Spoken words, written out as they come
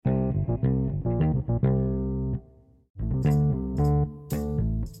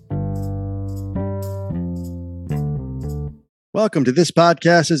Welcome to This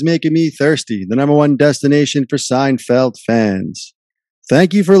Podcast is Making Me Thirsty, the number one destination for Seinfeld fans.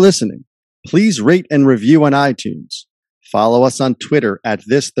 Thank you for listening. Please rate and review on iTunes. Follow us on Twitter at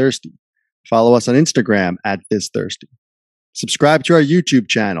This Thirsty. Follow us on Instagram at This Thirsty. Subscribe to our YouTube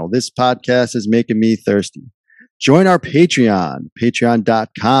channel. This Podcast is Making Me Thirsty. Join our Patreon,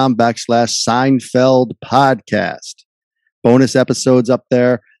 patreon.com/Seinfeld podcast. Bonus episodes up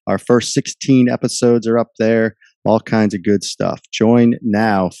there. Our first 16 episodes are up there. All kinds of good stuff. Join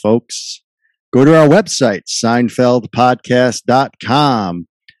now, folks. Go to our website, seinfeldpodcast.com.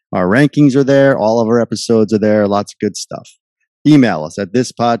 Our rankings are there. All of our episodes are there. Lots of good stuff. Email us at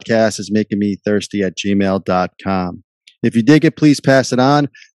thispodcastismakingmethirsty@gmail.com. If you dig it, please pass it on.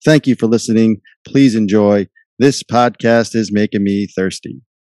 Thank you for listening. Please enjoy. This podcast is making me thirsty.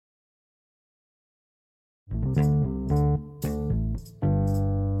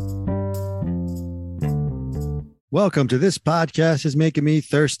 Welcome to This Podcast is Making Me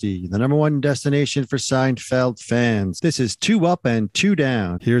Thirsty, the number one destination for Seinfeld fans. This is 2 Up and 2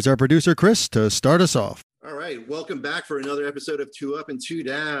 Down. Here's our producer, Chris, to start us off. All right. Welcome back for another episode of 2 Up and 2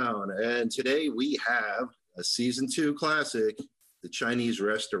 Down. And today we have a season 2 classic, The Chinese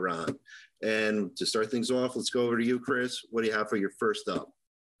Restaurant. And to start things off, let's go over to you, Chris. What do you have for your first up?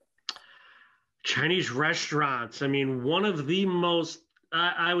 Chinese restaurants. I mean, one of the most,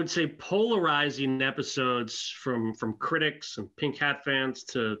 I would say, polarizing episodes from critics and Pink Hat fans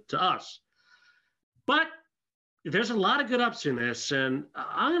to us. But there's a lot of good ups in this. And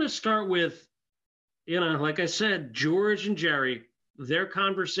I'm going to start with, like I said, George and Jerry, their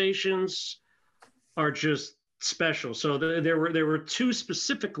conversations are just special. So there were two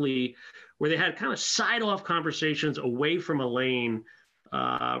specifically where they had kind of side-off conversations away from Elaine.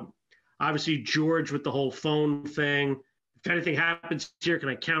 Obviously, George with the whole phone thing. If anything happens here, can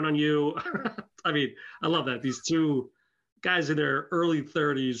I count on you? I mean, I love that. These two guys in their early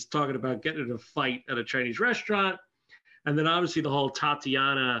 30s talking about getting in a fight at a Chinese restaurant. And then obviously the whole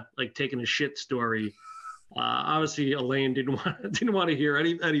Tatiana, like, taking a shit story. Obviously, Elaine didn't want to hear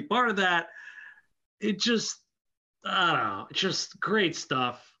any part of that. It just, I don't know, it's just great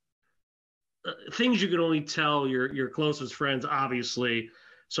stuff. Things you can only tell your closest friends, obviously.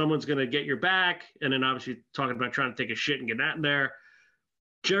 Someone's going to get your back, and then obviously talking about trying to take a shit and get that in there.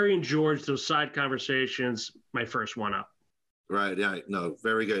 Jerry and George, those side conversations, my first one up. Right. Yeah. No,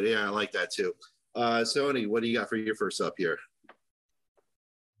 very good. Yeah, I like that too. Sony, what do you got for your first up here?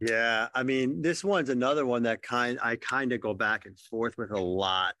 Yeah, I mean, this one's another one that I kind of go back and forth with a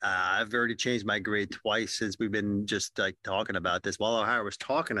lot. I've already changed my grade twice since we've been just like talking about this. While O'Hara was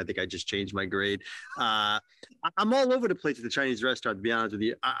talking, I think I just changed my grade. I'm all over the place at the Chinese restaurant, to be honest with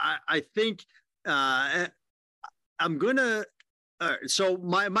you. I think I'm gonna. So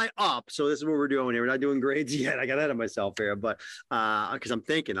my up. So this is what we're doing here. We're not doing grades yet. I got ahead of myself here, but because I'm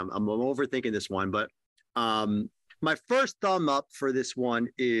thinking, I'm overthinking this one, but my first thumb up for this one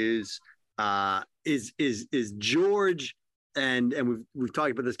is George, and we've talked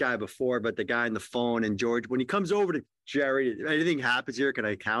about this guy before, but the guy on the phone, and George, when he comes over to Jerry, if anything happens here, can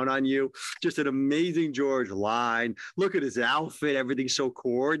I count on you? Just an amazing George line. Look at his outfit, everything's so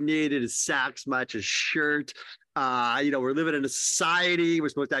coordinated, his socks match his shirt. We're living in a society. We're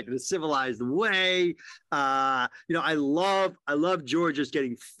supposed to act in a civilized way. I love George just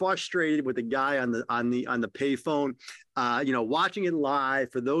getting frustrated with the guy on the payphone. Watching it live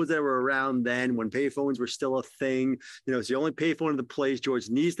for those that were around then when payphones were still a thing. It's the only payphone in the place. George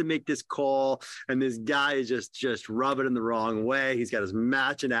needs to make this call, and this guy is just rubbing him the wrong way. He's got his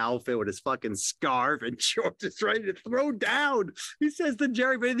matching outfit with his fucking scarf, and George is ready to throw down. He says to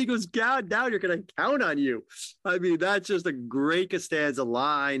Jerry, if anything goes down, you're gonna count on you. I mean, that's just a great Costanza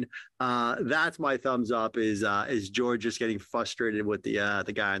line. That's my thumbs up. Is George just getting frustrated with the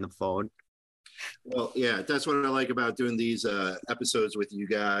guy on the phone? Well, yeah, that's what I like about doing these episodes with you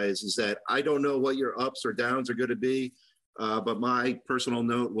guys, is that I don't know what your ups or downs are going to be, but my personal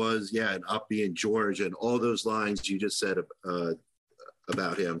note was, an up being George and all those lines you just said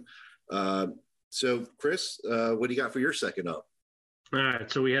about him. So, Chris, what do you got for your second up? All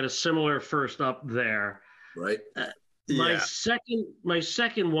right, so we had a similar first up there. Right. My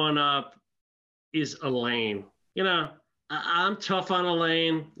second one up is Elaine. I'm tough on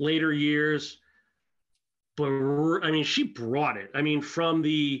Elaine later years, but I mean, she brought it. I mean, from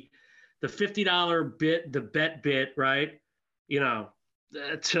the $50 bit, the bet bit, right? To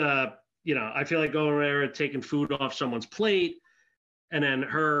I feel like going there and taking food off someone's plate, and then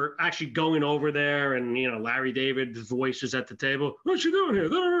her actually going over there, and Larry David's voice is at the table. What's she doing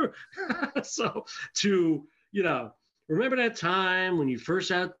here? So remember that time when you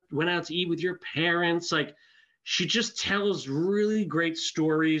first went out to eat with your parents? Like, She just tells really great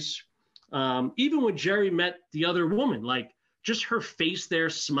stories. Even when Jerry met the other woman, like just her face there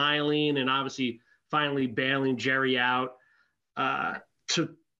smiling and obviously finally bailing Jerry out,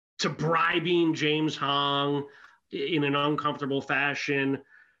 to bribing James Hong in an uncomfortable fashion,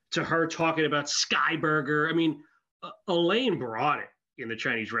 to her talking about Sky Burger. I mean, Elaine brought it in the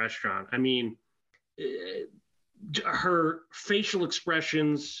Chinese restaurant. I mean, her facial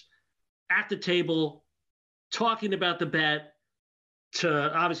expressions at the table, talking about the bet,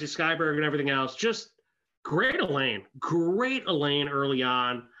 to obviously Sky Burger and everything else. Just great Elaine early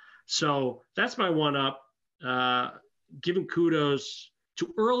on. So that's my one up. Giving kudos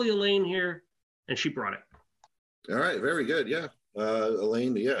to early Elaine here, and she brought it. All right, very good. Yeah,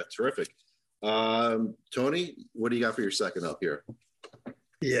 Elaine, yeah, terrific. Tony, what do you got for your second up here?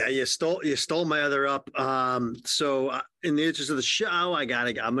 Yeah, you stole my other up. So in the interest of the show, I'm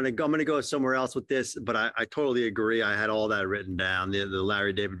gonna go somewhere else with this, but I totally agree. I had all that written down. The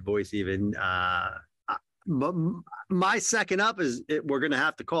Larry David voice even. But my second up is we're gonna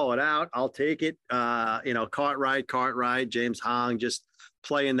have to call it out. I'll take it. Cartwright, James Hong just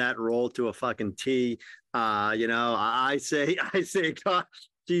playing that role to a fucking T. I say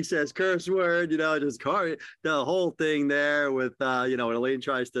she says curse word, just the whole thing there with, when Elaine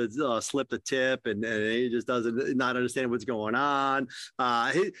tries to slip the tip and he just doesn't not understand what's going on.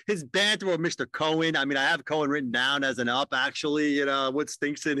 His banter with Mr. Cohen. I mean, I have Cohen written down as an up, actually, what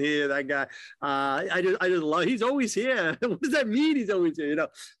stinks in here, that guy. I just love, he's always here. What does that mean? He's always here,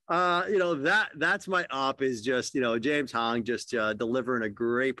 that's my up is just, James Hong just delivering a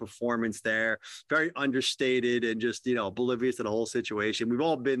great performance there. Very understated and just, oblivious to the whole situation. We've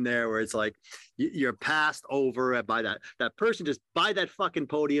all been there where it's like you're passed over by that person just by that fucking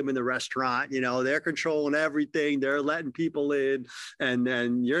podium in the restaurant. They're controlling everything. They're letting people in and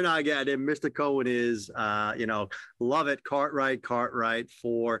then you're not getting in. Mr. Cohen is, love it. Cartwright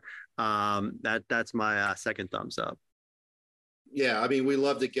for that's my second thumbs up. Yeah, I mean, we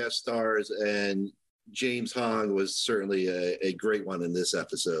love the guest stars, and James Hong was certainly a great one in this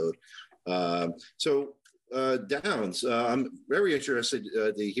episode. Downs. I'm very interested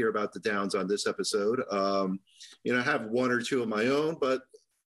to hear about the downs on this episode. I have one or two of my own, but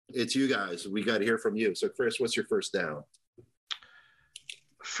it's you guys. We got to hear from you. So, Chris, what's your first down?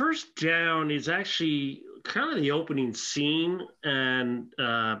 First down is actually kind of the opening scene, and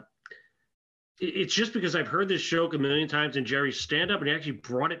it's just because I've heard this joke a million times in Jerry's stand-up, and he actually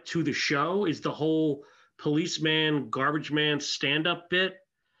brought it to the show, is the whole policeman, garbage man stand-up bit.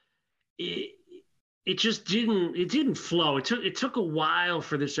 It just didn't flow. It took a while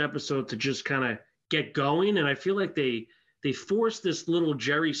for this episode to just kind of get going, and I feel like they forced this little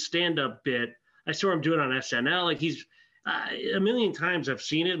Jerry stand-up bit. I saw him do it on SNL. Like he's a million times I've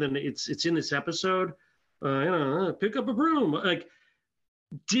seen it, and it's in this episode. Pick up a broom. Like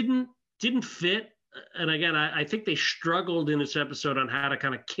didn't fit. And again, I think they struggled in this episode on how to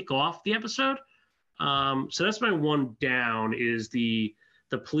kind of kick off the episode. So that's my one down is the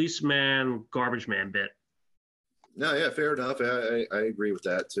policeman garbage man bit. No, yeah, fair enough. I agree with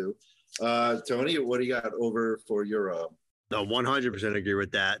that too. Tony, what do you got over for your? No, 100% agree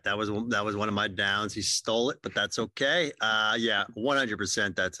with that. That was one of my downs. He stole it, but that's okay.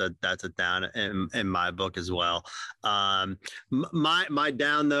 100%. That's a down in my book as well. My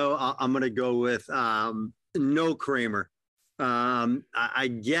down though, I'm gonna go with no Kramer. I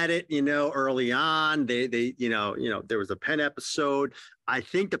get it, early on they there was a Penn episode. I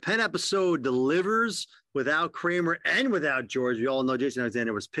think the Penn episode delivers without Kramer and without George. We all know Jason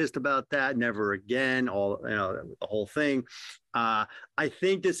Alexander was pissed about that. Never again, the whole thing. I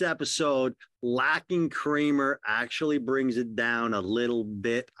think this episode lacking Kramer actually brings it down a little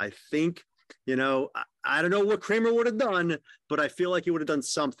bit. I think, I don't know what Kramer would have done, but I feel like he would have done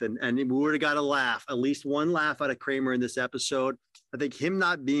something and we would have got a laugh, at least one laugh out of Kramer in this episode. I think him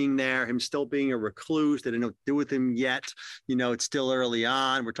not being there, him still being a recluse, they didn't know what to do with him yet. It's still early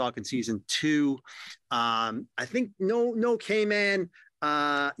on. We're talking season 2. I think no K-Man,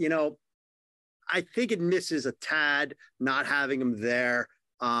 I think it misses a tad not having him there.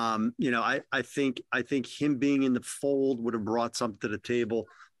 I think him being in the fold would have brought something to the table.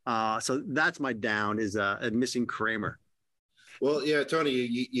 So that's my down is missing Kramer. Well, yeah, Tony,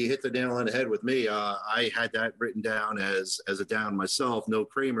 you hit the nail on the head with me. I had that written down as a down myself, no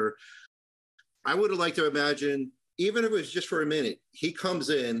Kramer. I would have liked to imagine, even if it was just for a minute, he comes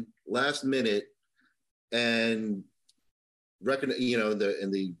in last minute and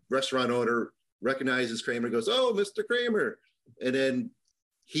the restaurant owner recognizes Kramer, goes, "Oh, Mr. Kramer," and then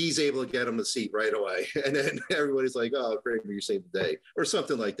he's able to get him a seat right away. And then everybody's like, oh, Kramer, you saved the day, or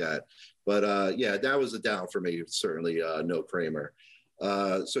something like that. But yeah, that was a down for me, certainly no Kramer.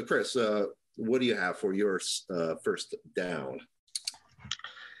 So, Chris, what do you have for your first down?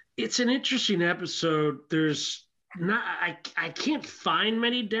 It's an interesting episode. There's not I can't find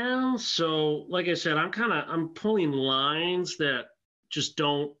many downs. So like I said, I'm pulling lines that just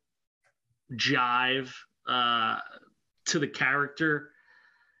don't jive to the character.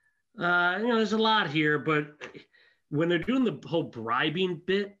 There's a lot here, but when they're doing the whole bribing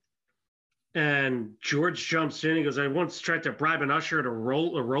bit and George jumps in, he goes, I once tried to bribe an usher at a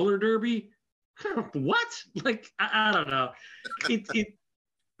roller derby. What? Like, I don't know. It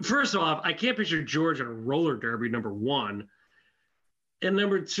First off, I can't picture George at a roller derby, number one. And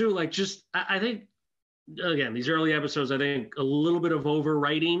number two, like, just, I think, again, these early episodes, I think a little bit of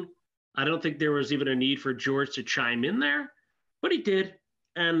overwriting. I don't think there was even a need for George to chime in there, but he did.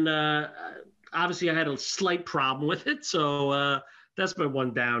 And obviously, I had a slight problem with it. So that's my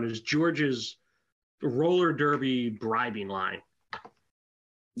one down is George's roller derby bribing line.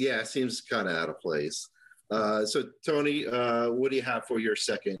 Yeah, it seems kind of out of place. So, Tony, what do you have for your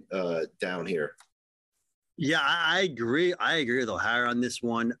second down here? Yeah, I agree. I agree with O'Hara on this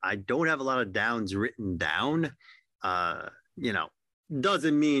one. I don't have a lot of downs written down.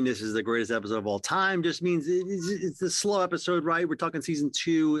 Doesn't mean this is the greatest episode of all time. Just means it's a slow episode, right? We're talking season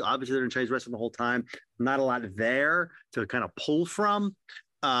 2. Obviously, they're in Chinese restaurant the whole time. Not a lot there to kind of pull from.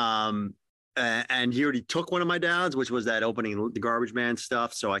 And he already took one of my downs, which was that opening the garbage man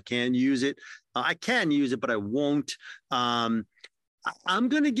stuff. So I can use it. I can use it, but I won't. I'm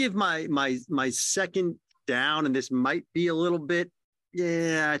going to give my second down, and this might be a little bit.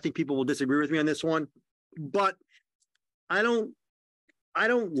 Yeah, I think people will disagree with me on this one, but I don't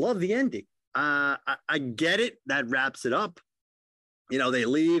love the ending. I get it. That wraps it up. They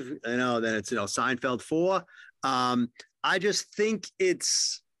leave. Then it's Seinfeld 4. I just think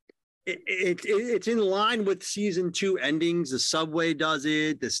it's in line with season 2 endings. The subway does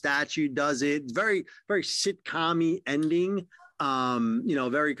it. The statue does it. It's very, very sitcom-y ending.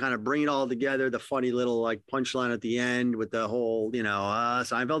 Very kind of bring it all together. The funny little like punchline at the end with the whole,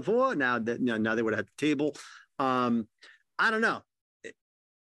 Seinfeld 4. Now they would have the table. I don't know.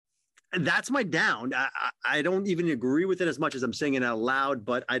 That's my down. I don't even agree with it as much as I'm saying it out loud,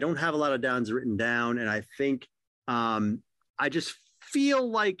 but I don't have a lot of downs written down. And I think I just feel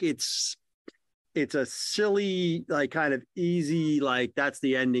like it's a silly, like kind of easy, like that's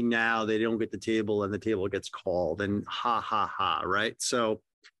the ending now. They don't get the table and the table gets called and ha, ha, ha, right? So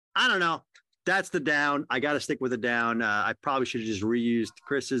I don't know. That's the down. I got to stick with the down. I probably should have just reused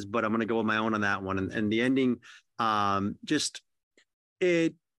Chris's, but I'm going to go with my own on that one. And the ending,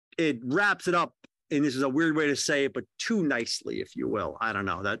 it wraps it up. And this is a weird way to say it, but too nicely, if you will. I don't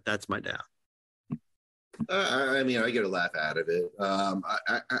know. That's my down. I mean, I get a laugh out of it.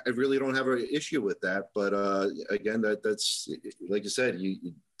 I really don't have an issue with that. But again, that's like you said,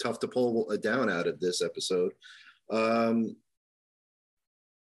 you tough to pull a down out of this episode.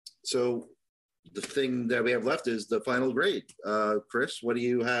 So the thing that we have left is the final grade. Chris, what do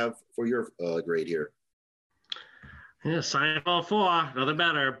you have for your grade here? Yeah, Seinfeld 4, nothing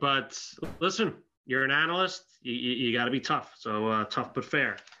better. But listen, you're an analyst. You got to be tough. So tough but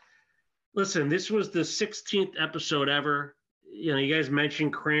fair. Listen, this was the 16th episode ever. You guys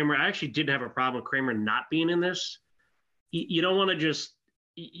mentioned Kramer. I actually didn't have a problem with Kramer not being in this. You don't want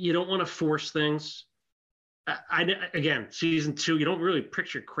to force things. Again, season 2, you don't really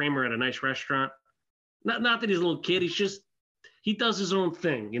picture Kramer at a nice restaurant. Not that he's a little kid. He does his own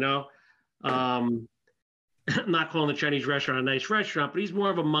thing, I'm not calling the Chinese restaurant a nice restaurant, but he's more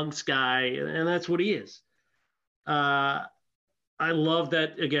of a Monk's guy, and that's what he is. I love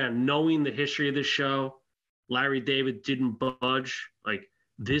that, again, knowing the history of this show, Larry David didn't budge. Like,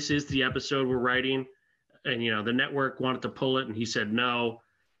 this is the episode we're writing. And, the network wanted to pull it, and he said no.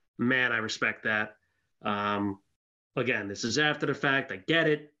 Man, I respect that. Again, this is after the fact. I get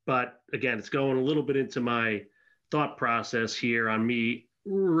it. But, again, it's going a little bit into my thought process here on me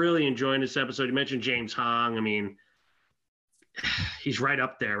really enjoying this episode. You mentioned James Hong. I mean, he's right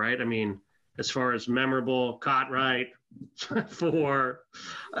up there, right? I mean, as far as memorable, Cartwright,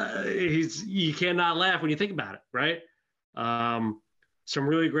 you cannot laugh when you think about it, right? Some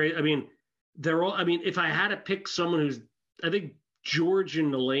really great. I mean, if I had to pick someone I think George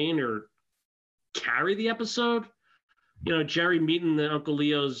and Elaine carry the episode. Jerry meeting the Uncle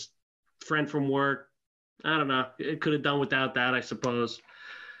Leo's friend from work. I don't know. It could have done without that, I suppose.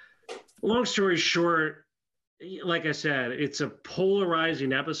 Long story short, like I said, it's a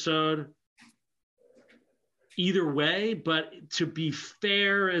polarizing episode. either way, but to be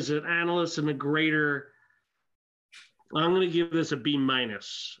fair as an analyst and a grader, I'm going to give this a B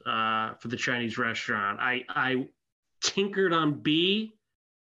minus for the Chinese restaurant. I tinkered on B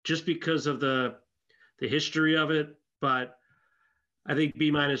just because of the history of it, but I think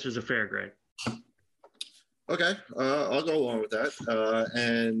B minus is a fair grade. Okay, I'll go along with that.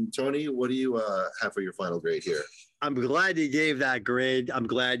 And Tony, what do you have for your final grade here? I'm glad you gave that grade. I'm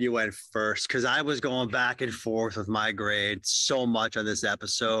glad you went first because I was going back and forth with my grade so much on this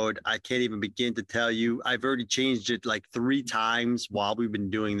episode. I can't even begin to tell you. I've already changed it like 3 times while we've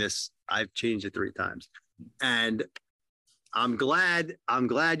been doing this. I've changed it 3 times. And I'm glad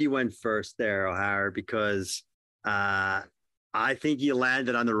you went first there, O'Hara, because I think you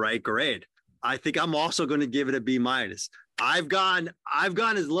landed on the right grade. I think I'm also going to give it a B minus. I've gone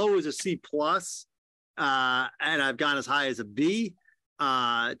as low as a C plus. And I've gone as high as a B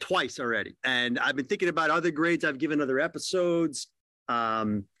twice already. And I've been thinking about other grades I've given other episodes.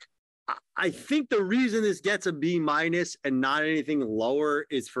 I think the reason this gets a B minus and not anything lower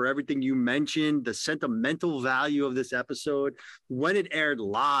is for everything you mentioned. The sentimental value of this episode, when it aired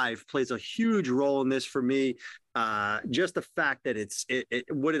live, plays a huge role in this for me. Just the fact that it's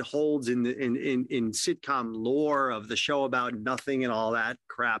what it holds in sitcom lore of the show about nothing and all that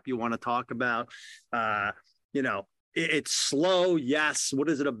crap you want to talk about. It's slow. Yes. What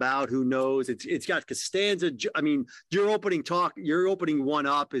is it about? Who knows? It's got Costanza. I mean, your opening one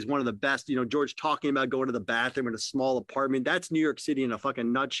up is one of the best. George talking about going to the bathroom in a small apartment. That's New York City in a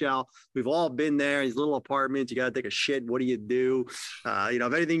fucking nutshell. We've all been there. These little apartments. You got to take a shit. What do you do?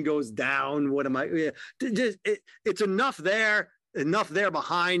 If anything goes down, what am I? Yeah, it's enough there. Enough there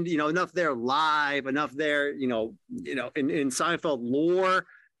behind. Enough there live. Enough there. In Seinfeld lore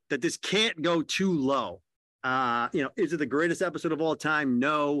that this can't go too low. Is it the greatest episode of all time?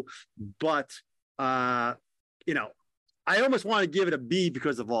 No, but I almost want to give it a B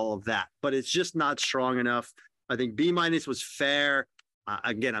because of all of that, but it's just not strong enough. I think B minus was fair.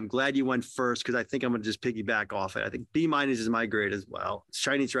 Again, I'm glad you went first because I think I'm going to just piggyback off it. I think B minus is my grade as well. It's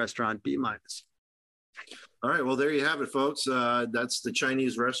Chinese restaurant, B minus. All right, well, there you have it, folks. That's the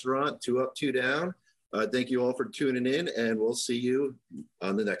Chinese restaurant, 2 up, 2 down. Thank you all for tuning in, and we'll see you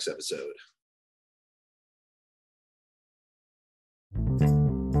on the next episode.